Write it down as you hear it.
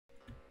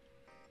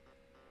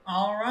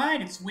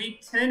Alright, it's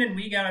week 10 and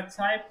we got a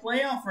tight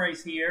playoff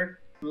race here.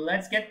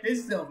 Let's get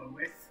this over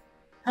with.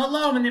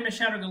 Hello, my name is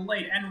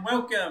Gallade and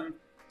welcome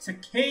to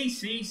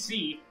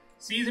KCC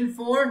Season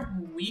 4,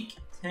 Week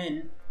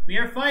 10. We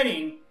are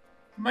fighting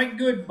my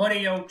good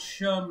buddy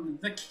chum,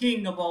 the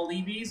king of all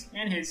EVs,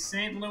 and his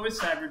St. Louis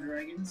Cyber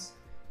Dragons.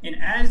 And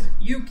as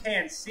you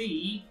can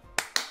see,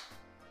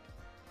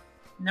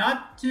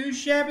 not too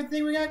shabby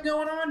thing we got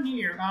going on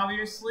here.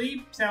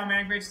 Obviously,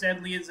 Salamangreats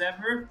deadly as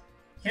ever.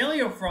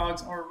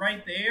 Paleofrogs are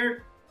right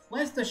there.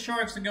 Plus the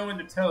sharks to go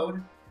into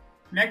Toad.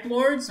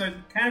 Meklords are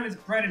kind of his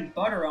bread and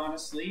butter,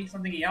 honestly.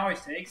 Something he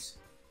always takes.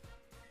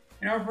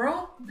 And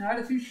overall, not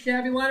a too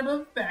shabby lineup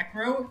of back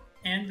row.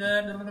 And,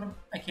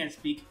 I can't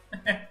speak.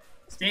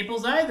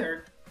 Staples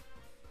either.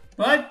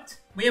 But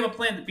we have a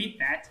plan to beat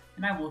that,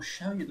 and I will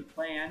show you the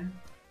plan.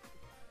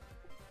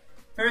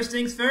 First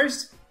things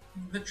first,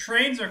 the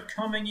trains are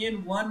coming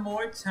in one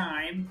more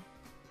time.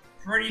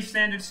 Pretty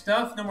standard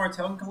stuff, no more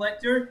token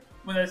collector.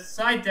 With a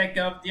side deck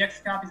of the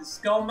extra copies of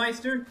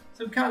Skullmeister,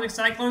 some Cosmic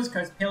Cyclones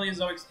because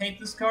Paleozoics hate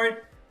this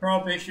card,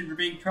 Prohibition for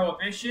being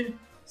Prohibition,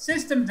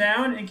 System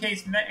down in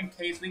case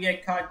we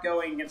get caught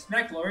going against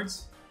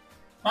Meklords,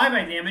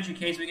 bye-bye damage in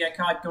case we get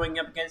caught going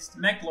up against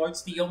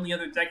Meklords, the only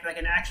other deck that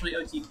can actually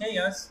OTK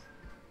us.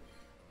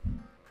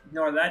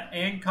 Ignore that,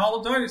 and Call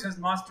of Darkness because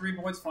Monster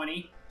Reborn's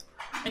funny.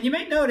 And you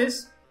may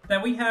notice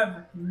that we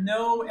have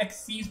no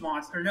XC's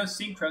monster, or no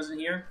Synchros in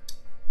here.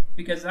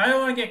 Because I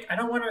don't want to get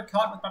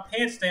caught with my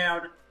pants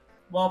down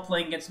while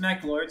playing against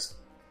Meklords.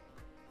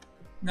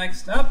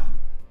 Next up,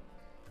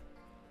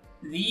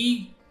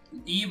 the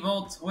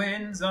evil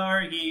twins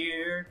are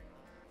here.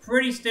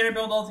 Pretty standard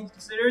build, all things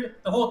considered.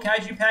 The whole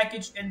Kaiju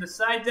package in the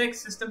side deck,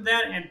 system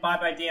down, and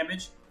bye-bye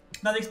damage.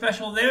 Nothing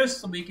special there,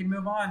 so we can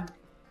move on.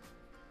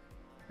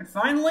 And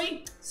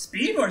finally,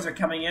 Speedroids are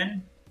coming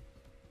in.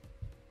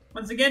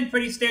 Once again,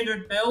 pretty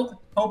standard build,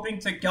 hoping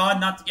to God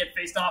not to get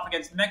faced off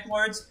against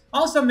Meklords.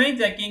 Also main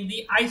decking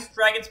the Ice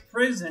Dragon's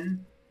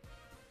Prison,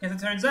 because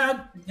it turns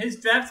out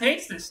his draft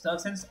hates this stuff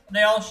since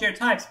they all share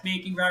types,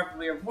 making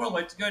Rivalry of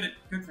Warlords good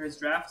for his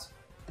draft.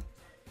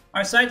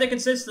 Our side deck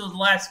consists of the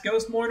last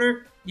Ghost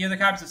Mourner, the other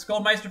copies of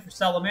Skullmeister for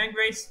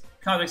Salamangreats,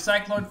 Cosmic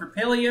Cyclone for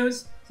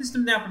Paleos,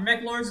 System down for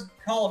Meklords,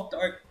 Call of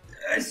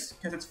Darkness,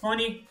 because it's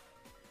funny,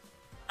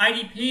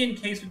 IDP in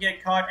case we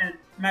get caught in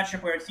a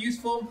matchup where it's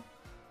useful,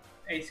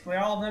 basically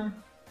all of them,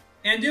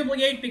 and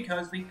duplicate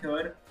because we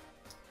could.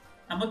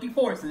 I'm looking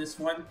forward to this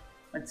one.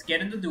 Let's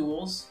get into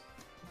duels.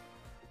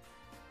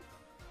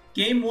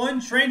 Game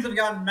 1, trains have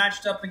gotten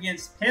matched up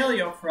against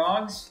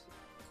Paleofrogs,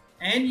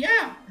 and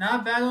yeah,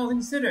 not bad all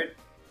considered.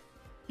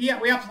 We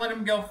have to let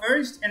him go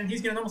first, and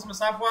he's going to normal summon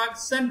Cyberwalk,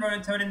 send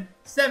Ronin Toad in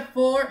step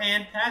 4,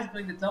 and pass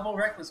the double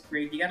Reckless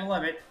Creed. You gotta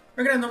love it.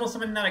 We're going to normal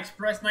summon that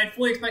Express Knight,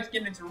 fully expect to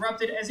get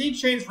interrupted, as he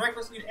chains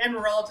Reckless Creed and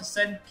Morella to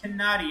send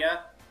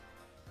Canadia.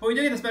 But we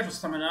do get the special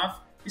summon off.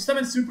 We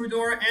summon Super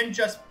Door and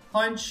just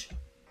punch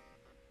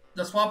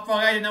the Swap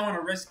Frog. I did not want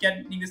to risk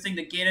getting this thing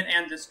to get it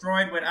and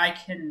destroyed, but I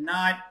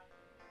cannot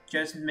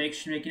just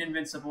make it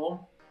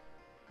invincible.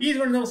 He's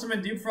going to normal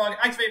summon Doom Frog,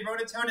 activate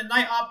Ronin Toad, and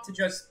I opt to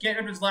just get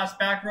rid of his last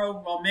back row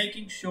while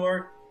making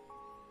sure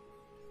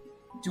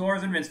Door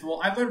is invincible.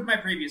 I've learned from my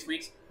previous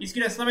weeks. He's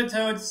going to summon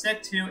Toad,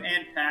 set 2,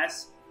 and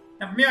pass.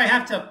 Now for me, I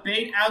have to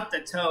bait out the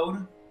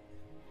Toad,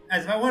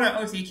 as if I want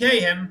to OTK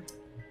him,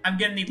 I'm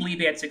gonna need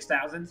Liebe at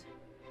 6,000.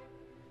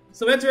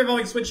 So after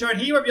revolving switch yard,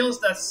 he reveals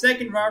the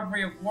second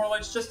Rivalry of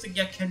Warlords just to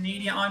get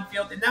Canadia on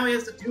field, and now he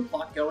has the 2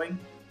 block going.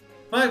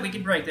 But we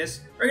can break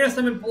this. We're gonna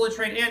summon Bullet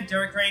Train and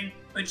Derrick Crane,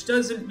 which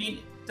doesn't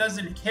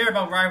care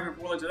about Rivalry of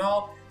Warlords at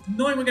all.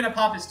 Knowing we're gonna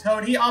pop his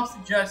Toad, he opts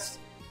to just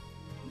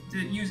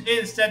use it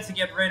instead to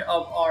get rid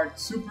of our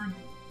Super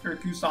or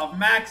Gustav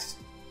Max.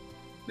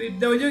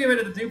 Though we do get rid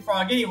of the Doom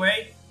Frog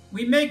anyway,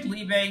 we make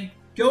Liebe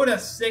go to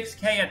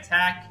 6k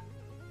attack.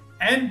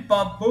 And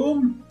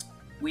ba-boom,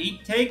 we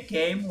take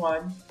game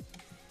 1.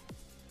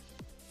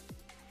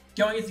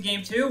 Going into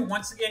game 2,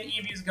 once again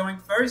Eevee is going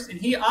first,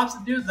 and he opts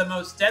to do the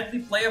most deadly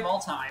play of all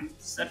time.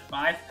 Set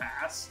 5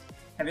 pass.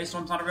 Heavy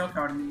Storm's not a real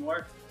card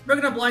anymore. We're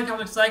going to blind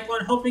Cosmic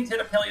Cyclone, hoping to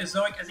hit a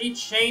Paleozoic as he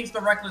chains the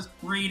Reckless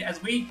Breed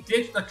as we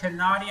ditch the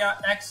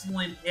Canadia.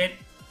 Excellent hit.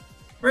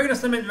 We're going to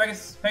summon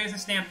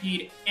Pegasus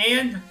Stampede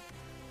and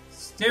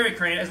Derrick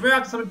Crane as we're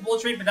about to summon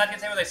Bullet Train, but that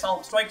gets hit with a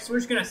Solemn Strike, so we're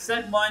just going to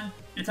set 1 and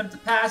attempt to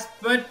pass,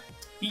 but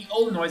he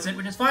Old-Noise it,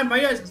 which is fine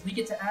by us, because we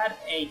get to add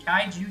a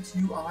Kaiju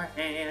to our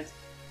hand.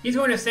 He's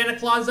going to Santa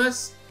Claus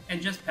us,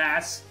 and just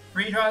pass.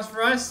 3 draws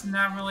for us,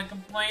 not really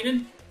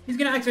complaining. He's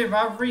going to activate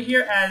Rivalry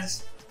here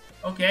as,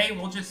 okay,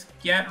 we'll just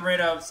get rid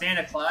of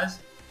Santa Claus.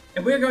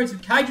 And we're going to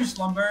Kaiju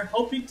Slumber,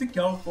 hoping to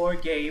go for a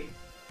game.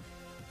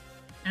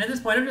 And at this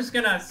point, I'm just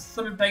going to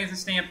summon Pegasus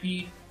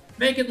Stampede,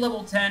 make it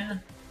level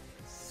 10,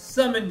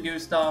 summon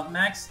Gustav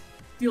Max,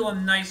 deal a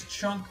nice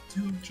chunk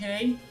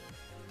 2k.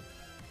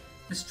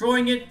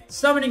 Destroying it,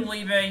 summoning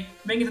Liebe,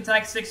 making it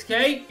attack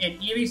 6k, and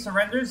Eevee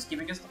surrenders,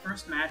 giving us the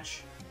first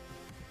match.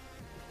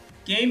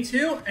 Game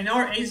 2, and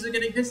our aces are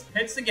getting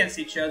hits against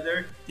each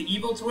other. The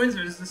Evil Twins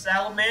versus the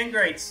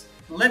Salamangreats.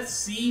 let's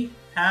see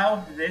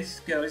how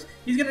this goes.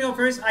 He's gonna go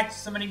first,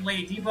 summoning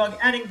Lady Debug,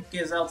 adding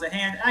Gazelle to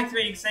hand,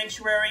 activating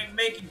Sanctuary,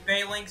 making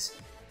Baylings,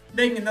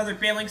 making another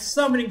Baylink,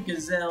 summoning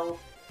Gazelle,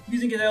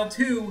 using Gazelle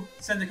to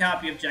send a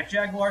copy of Jack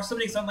Jaguar,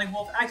 summoning Sunlight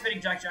Wolf,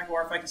 activating Jack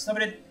Jaguar if I can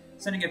summon it,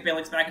 sending a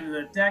Baylings back into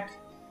the deck,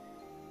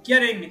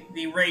 getting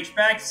the Rage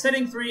back,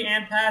 setting 3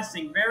 and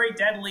passing. Very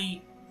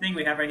deadly thing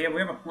we have right here.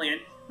 We have a plan.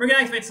 We're gonna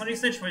activate Sunny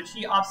Stitch, which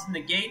he opts to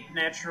negate,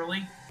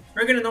 naturally.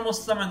 We're gonna normal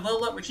summon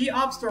Lilith, which he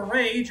opts to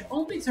Rage,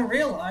 only to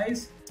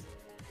realize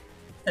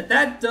that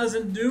that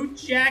doesn't do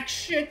jack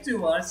shit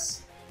to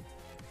us.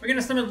 We're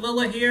gonna summon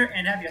Lilith here,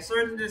 and have you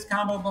certain this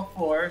combo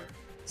before.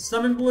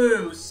 Summon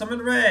Blue,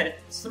 summon Red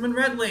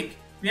Link.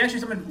 We actually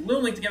summoned Blue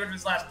Link to get rid of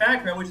his last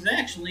back row, which is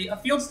actually a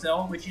Field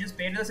Still, which he just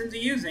baited us into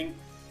using.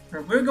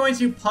 We're going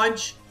to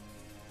punch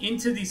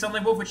into the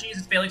Sunlight Wolf, which he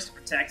uses Baylix to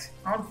protect.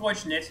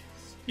 Unfortunate.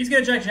 He's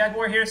gonna Jack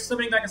Jaguar here,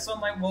 summoning back a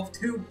Sunlight Wolf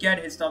to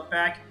get his stuff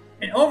back.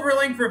 And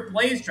overlaying for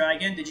Blaze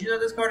Dragon. Did you know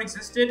this card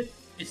existed?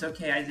 It's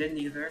okay, I didn't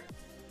either.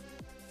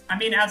 I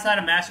mean, outside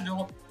of Master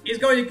Duel, he's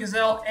going to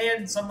Gazelle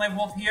and Sunlight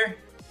Wolf here.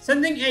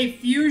 Sending a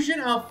Fusion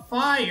of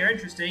Fire.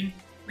 Interesting.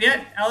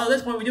 At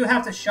this point, we do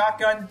have to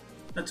shotgun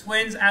the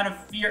twins out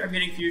of fear of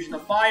getting Fusion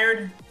of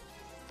Fired.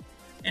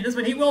 And this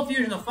one, he will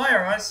Fusion of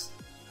Fire us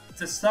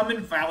to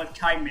summon Violet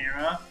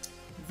Chimera,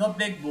 the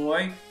big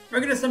boy. We're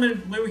going to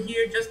summon Blue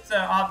here just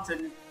to opt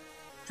and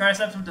try to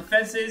set up some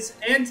defenses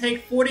and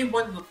take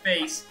 41 to the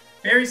face.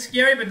 Very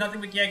scary, but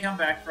nothing we can't come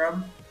back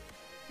from.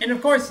 And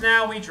of course,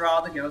 now we draw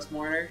the Ghost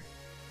Mourner.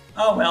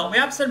 Oh well, we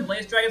have to send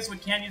Blaze Dragon so we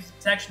can use the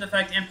protection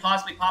effect and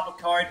possibly pop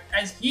a card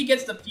as he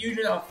gets the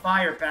Fusion of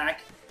Fire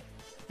back.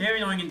 Very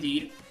annoying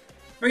indeed.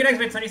 We're going to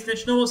activate Sunny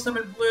Stitch, normal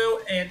summon Blue,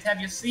 and have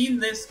you seen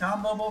this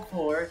combo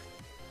before?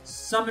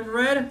 Summon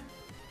Red,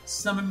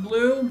 summon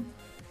Blue,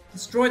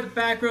 destroy the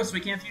back row so we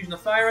can't Fusion the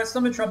Fire,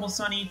 summon Trouble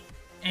Sunny,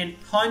 and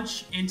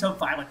punch into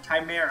Violet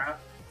Chimera.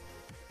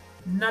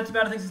 Not too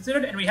bad, things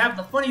considered, and we have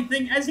the funny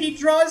thing as he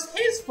draws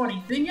his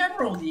funny thing,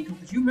 Emerald Eagle.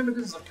 Did you remember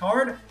this is a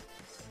card?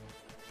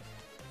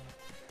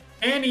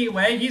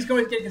 Anyway, he's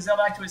going to get Gazelle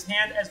back to his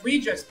hand as we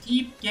just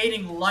keep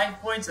gaining life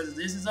points as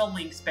this is a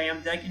Link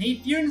spam deck, and he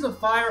Fusions of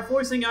Fire,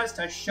 forcing us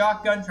to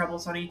shotgun Trouble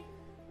Sunny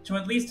to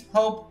at least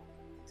hope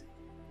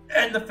to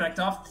end the effect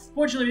off.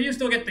 Fortunately, we do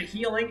still get the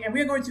healing, and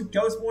we are going to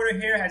Ghost Warder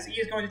here as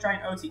he is going to try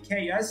and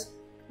OTK us,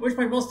 at which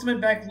point we'll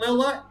summon back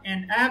Lilla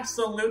and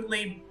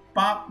absolutely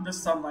bop the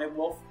Sunlight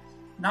Wolf.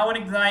 Not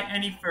wanting to die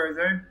any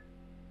further.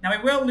 Now,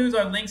 we will lose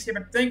our links here,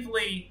 but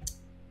thankfully,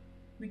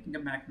 we can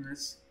come back from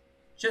this.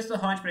 Just a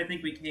hunch, but I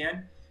think we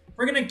can.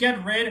 We're going to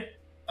get rid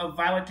of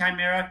Violet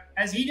Chimera,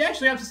 as he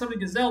actually has to summon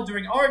Gazelle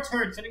during our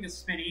turn, sending a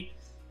Spinny.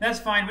 That's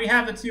fine. We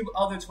have the 2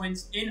 other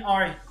twins in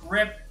our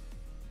grip,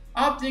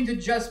 opting to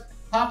just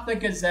pop the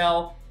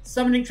Gazelle,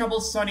 summoning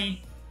Trouble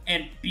Sunny,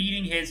 and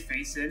beating his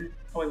face in.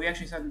 Oh wait, we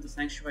actually summoned the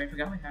Sanctuary. I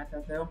forgot we had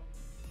that, though.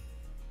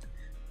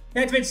 He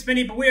activates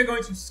Spinny, but we are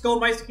going to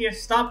Skullmeister here,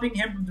 stopping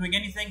him from doing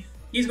anything.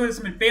 He's going to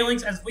summon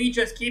Baylings as we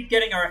just keep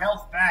getting our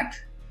health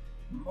back.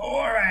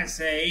 More, I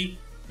say.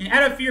 And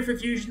out of fear for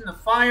Fusion of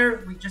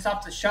Fire, we just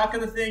opt to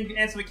shotgun the thing,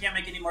 and so we can't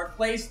make any more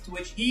plays, to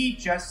which he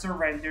just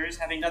surrenders,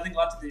 having nothing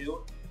left to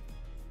do.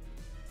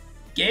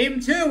 Game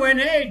 2, and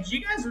hey, did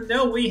you guys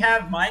know we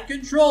have Mind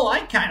Control?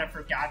 I kind of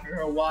forgot for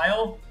a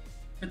while,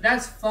 but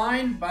that's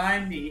fine by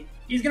me.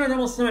 He's going to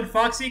normal summon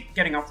Foxy,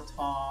 getting off the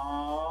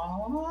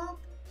top.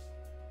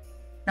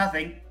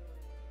 Nothing.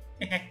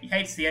 You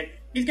hate to see it.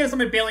 He's going to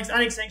summon Baylings,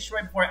 adding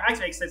Sanctuary before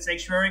activating said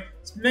Sanctuary,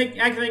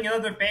 activating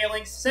another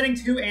Baylings, setting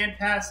 2 and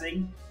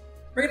passing.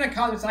 We're going to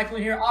Cosmic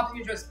Cyclone here, opting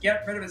to just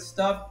get rid of his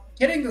stuff,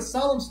 hitting the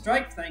Solemn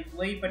Strike,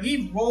 thankfully, but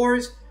he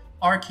roars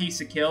our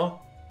KCC kill.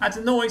 That's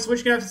annoying, so we're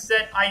going to have to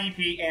set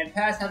IDP and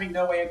pass, having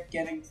no way of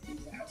getting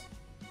things out.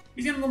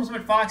 He's going to normal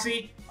summon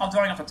Foxy, I'm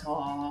drawing off the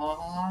top.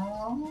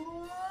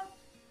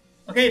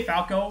 Okay,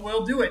 Falco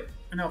will do it.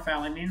 No,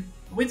 Foul, I mean.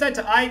 We decide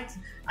to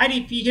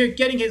IDP here,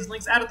 getting his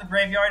links out of the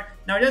graveyard.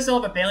 Now, he does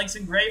still have a Baylings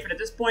in grave, but at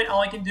this point,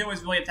 all I can do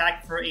is really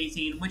attack for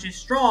 18, which is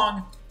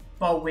strong,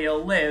 but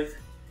will live.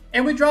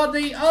 And we draw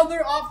the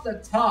other off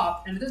the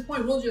top, and at this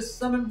point, we'll just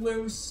summon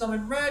Blue,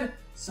 summon Red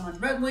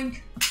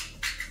Link,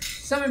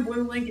 summon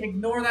Blue Link,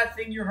 ignore that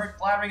thing you heard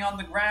clattering on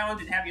the ground,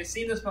 and have you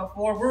seen this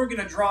before? We're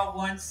gonna draw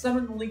 1,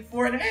 summon the Link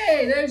 4, and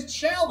hey, there's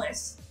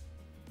Chalice!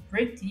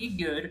 Pretty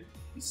good.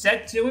 We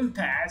set 2 and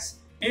pass.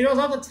 And he goes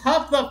off the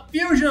top, the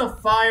Fusion of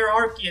Fire,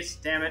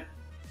 Arceus, damn it.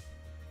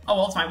 Oh,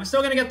 well, it's fine. We're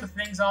still going to get the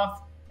things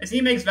off as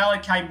he makes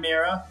Violet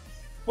Chimera.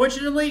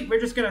 Fortunately, we're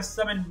just going to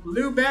summon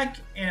Blue back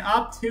and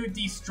opt to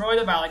destroy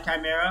the Violet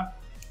Chimera.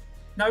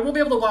 Now, he won't be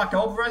able to walk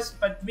over us,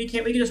 but we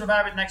can just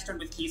revive it next turn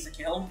with KCC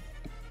kill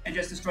and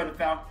just destroy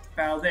the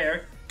battle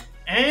there.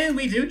 And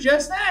we do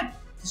just that,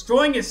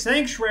 destroying his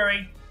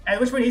Sanctuary, at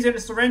which point he's going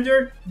to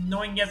surrender,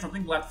 knowing he has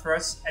nothing left for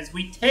us, as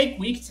we take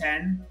Week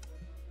 10.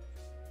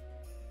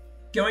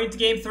 Going into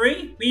Game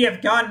 3, we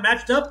have gone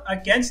matched up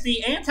against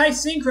the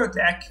Anti-Synchro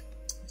deck.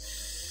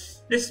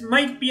 This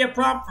might be a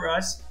prop for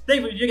us.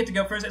 Thankfully, we do get to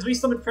go first as we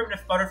summon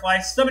Primitive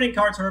Butterfly, summoning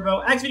Car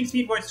Turbo, activating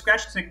Speedroids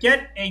Scratch to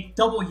get a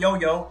double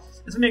yo-yo,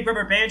 This will make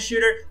Rubber Band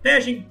Shooter,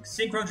 banishing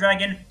Synchro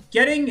Dragon,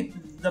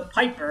 getting the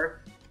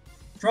Piper,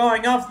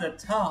 drawing off the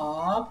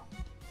top.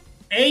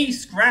 A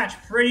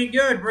scratch, pretty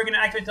good. We're going to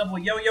activate Double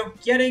Yo-Yo,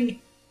 getting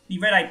the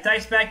Red-Eye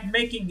Dice back,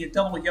 making the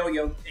Double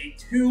Yo-Yo a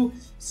 2,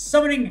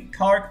 summoning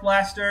Card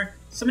Blaster,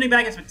 summoning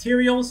back its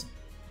materials,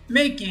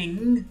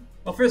 making...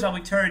 Well, first of all,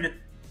 we turn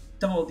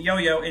Double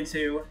Yo-Yo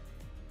into...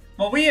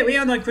 Well, we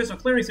unlock Crystal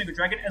Clearing Synchro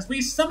Dragon as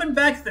we summon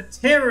back the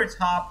Terror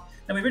Top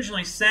that we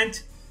originally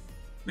sent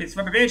with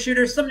Rubber Band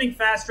Shooter, summoning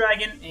Fast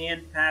Dragon,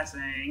 and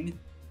passing.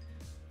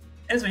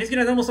 And so he's going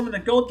to normal summon the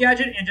Gold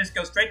Gadget and just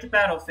go straight to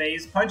battle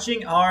phase,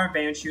 punching our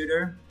Band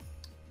Shooter.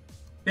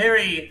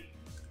 Very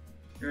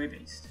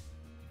based.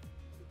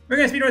 We're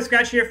going to Speedroid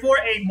Scratch here for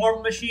a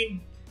Marble Machine.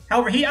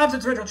 However, he opts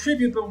into Retro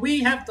Tribute, but we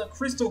have the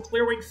Crystal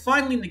Clearing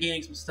finally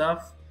negating some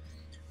stuff.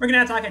 We're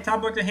going to attack a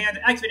Tomborg to hand,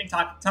 activating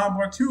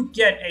Tomborg to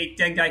get a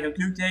Dengai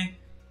Hokute.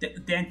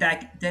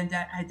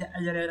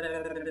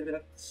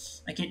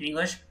 I can't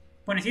English.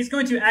 But he's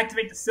going to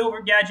activate the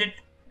Silver Gadget,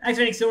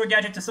 activating Silver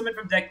Gadget to summon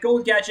from deck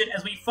Gold Gadget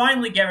as we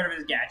finally get rid of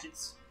his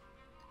gadgets.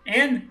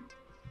 And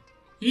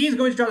he's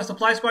going to draw the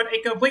Supply Squad,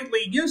 a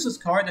completely useless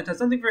card that does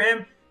something for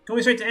him,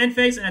 going straight to end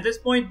phase, and at this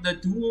point, the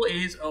duel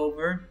is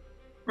over.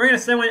 We're going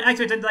to send one,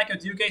 activate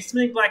Dendaiko Duke,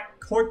 summoning Black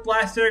Court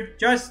Blaster,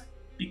 just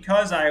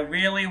because I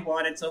really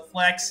wanted to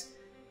flex.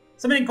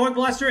 Summoning Court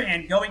Blaster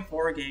and going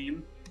for a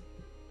game.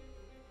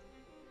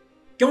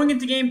 Going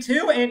into game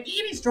 2, and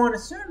Eevee's drawn a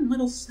certain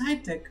little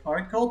side deck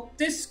card called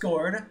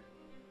Discord.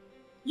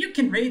 You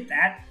can read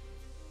that.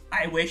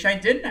 I wish I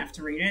didn't have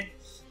to read it.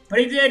 But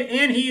he did,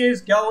 and he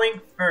is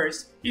going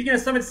first. He's going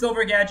to summon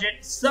Silver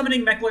Gadget,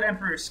 summoning Meklord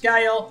Emperor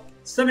Skyle,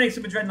 summoning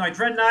Super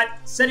Dreadnought,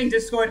 setting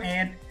Discord,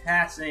 and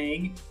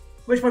passing.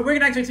 At which point we're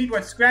going to activate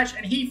Speedroid Scratch,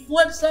 and he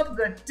flips up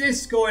the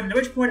Discord, at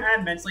which point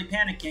I'm mentally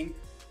panicking.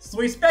 So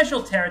we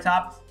special Terror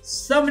Top,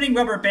 summoning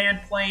Rubber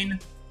Band Plane,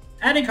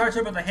 adding Card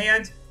Turbo to the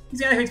hand. He's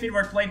going to activate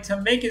Speedroid Plane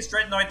to make his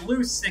Dreadnought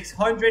lose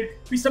 600.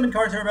 We summon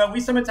Card Turbo, we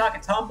summon Taka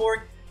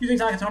Tomborg, using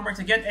Taka Tomborg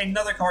to get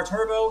another Card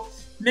Turbo,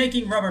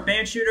 making Rubber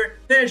Band Shooter,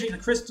 finishing the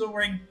Crystal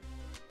Ring,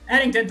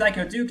 adding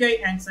Dendaiko Duke,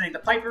 and sending the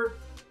Piper.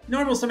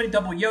 Normal summoning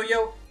Double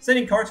Yo-Yo,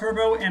 sending Card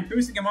Turbo, and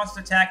boosting a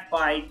monster attack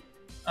by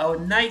a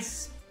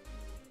nice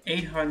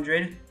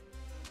 800.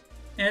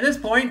 And at this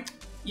point,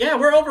 yeah,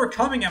 we're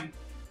overcoming him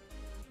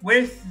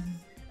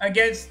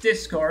against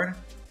Discord.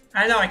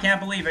 I know, I can't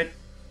believe it.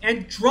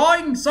 And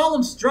drawing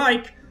Solemn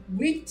Strike,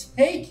 we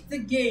take the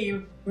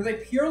game with a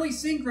purely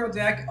Synchro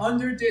deck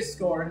under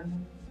Discord.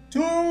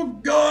 Too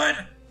good!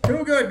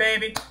 Too good,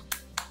 baby.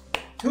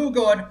 Too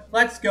good.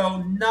 Let's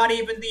go. Not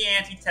even the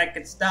anti-tech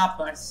can stop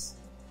us.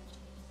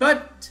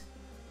 But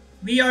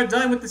we are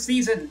done with the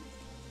season.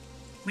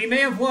 We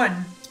may have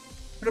won,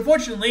 but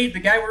unfortunately, the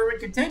guy we're in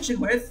contention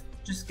with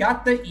just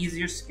got the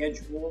easier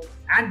schedule.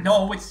 I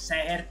know it's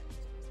sad,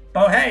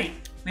 but hey,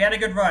 we had a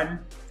good run.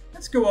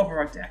 Let's go over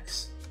our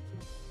decks.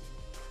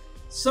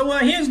 So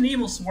here's an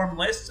Evil Swarm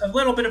list, a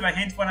little bit of a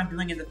hint of what I'm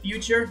doing in the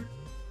future,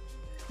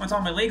 once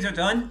all my leagues are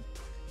done.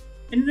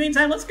 In the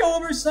meantime, let's go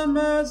over some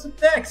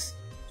decks.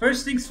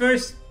 First things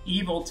first,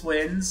 Evil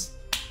Twins.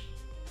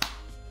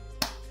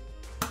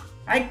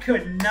 I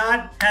could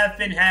not have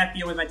been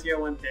happier with my Tier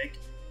 1 pick.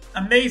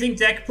 Amazing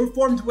deck,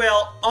 performed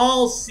well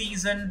all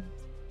season.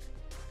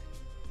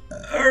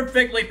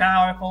 Perfectly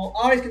powerful,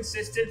 always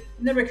consistent,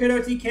 never could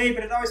OTK,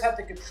 but it always had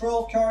the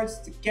control cards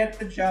to get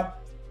the job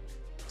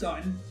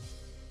done.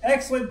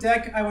 Excellent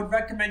deck I would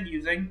recommend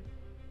using.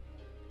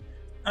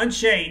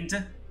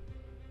 Unchained.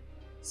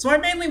 So I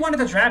mainly wanted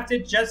to draft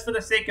it just for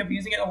the sake of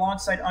using it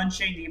alongside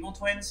Unchained Evil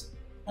Twins,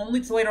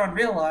 only to later on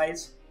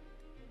realize,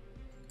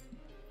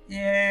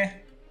 yeah,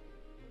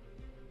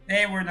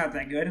 they were not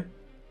that good.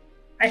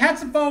 I had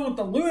some fun with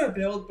the Luna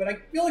build, but I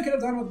really could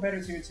have done with a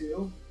better Tier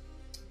 2.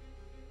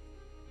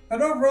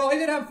 But overall, I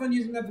did have fun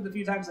using them for the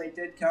few times they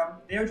did come.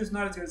 They were just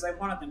not as good as I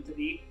wanted them to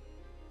be.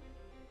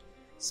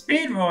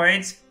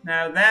 Speedroids,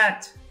 now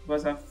that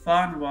was a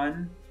fun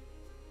one.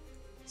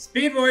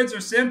 Speedroids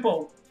are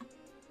simple.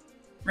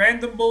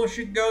 Random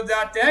bullshit go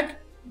deck,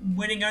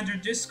 winning under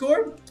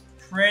Discord,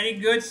 pretty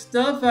good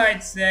stuff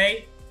I'd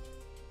say.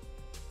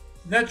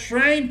 The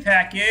train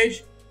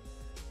package,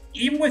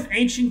 even with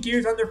Ancient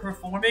Gears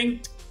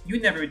underperforming,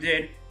 you never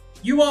did.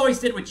 You always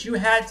did what you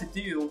had to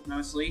do,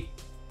 mostly.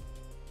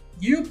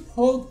 You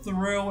pulled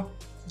through,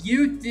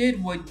 you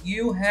did what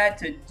you had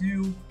to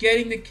do,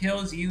 getting the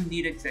kills you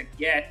needed to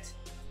get.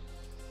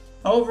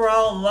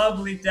 Overall,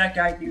 lovely deck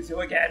I'd use it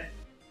again.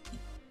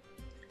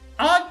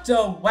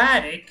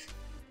 Octowatic.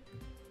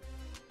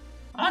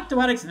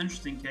 Octowatic's an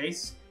interesting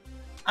case.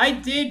 I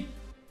did,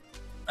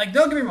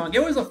 don't get me wrong,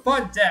 it was a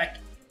fun deck,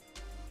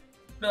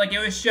 but it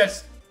was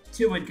just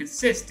too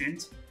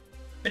inconsistent.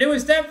 But it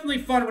was definitely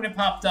fun when it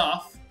popped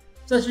off.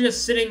 Especially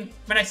just sitting,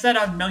 when I sat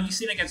on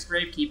Melucine against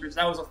Gravekeepers,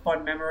 that was a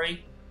fun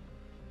memory.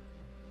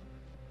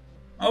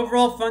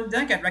 Overall fun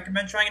deck, I'd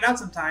recommend trying it out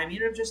sometime,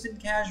 even if just in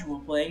casual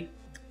play.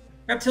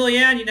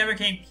 Reptilian, you never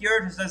came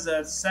pure just as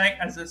a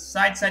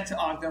side set to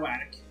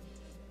Octowatic.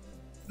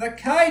 The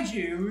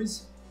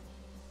Kaijus,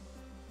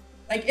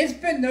 Like, it's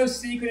been no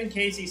secret in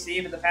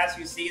KCC for the past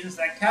few seasons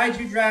that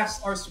kaiju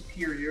drafts are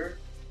superior.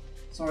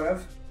 Sort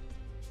of.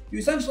 You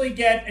essentially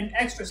get an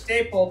extra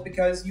staple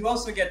because you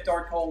also get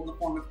Dark Hole in the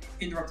form of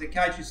Interrupted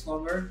Kaiju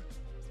Slumber.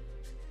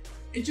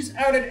 It just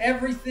outed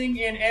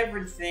everything and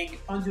everything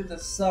under the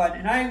sun,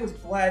 and I was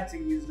glad to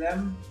use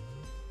them.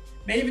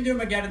 May even do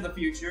them again in the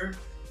future.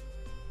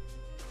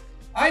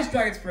 Ice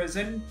Dragon's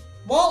Prison,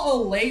 while a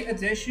late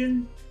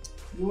addition,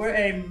 you were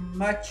a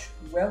much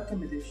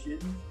welcome addition.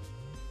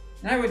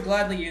 And I would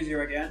gladly use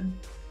you again.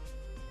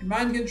 In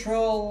Mind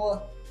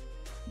Control,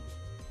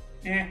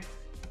 you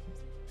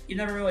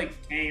never really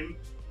came.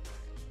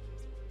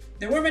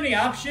 There weren't many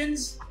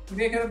options.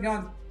 Maybe I could have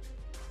gone,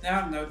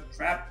 I don't know,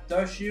 Trap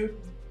Dust Shoot.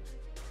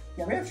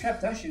 Yeah, we have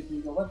Trap Dust Shoot, we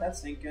go let that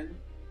sink in.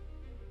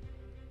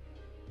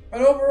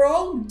 But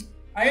overall,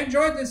 I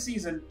enjoyed this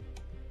season.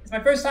 It's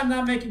my first time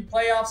not making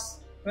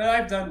playoffs, but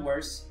I've done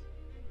worse.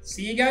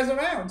 See you guys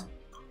around.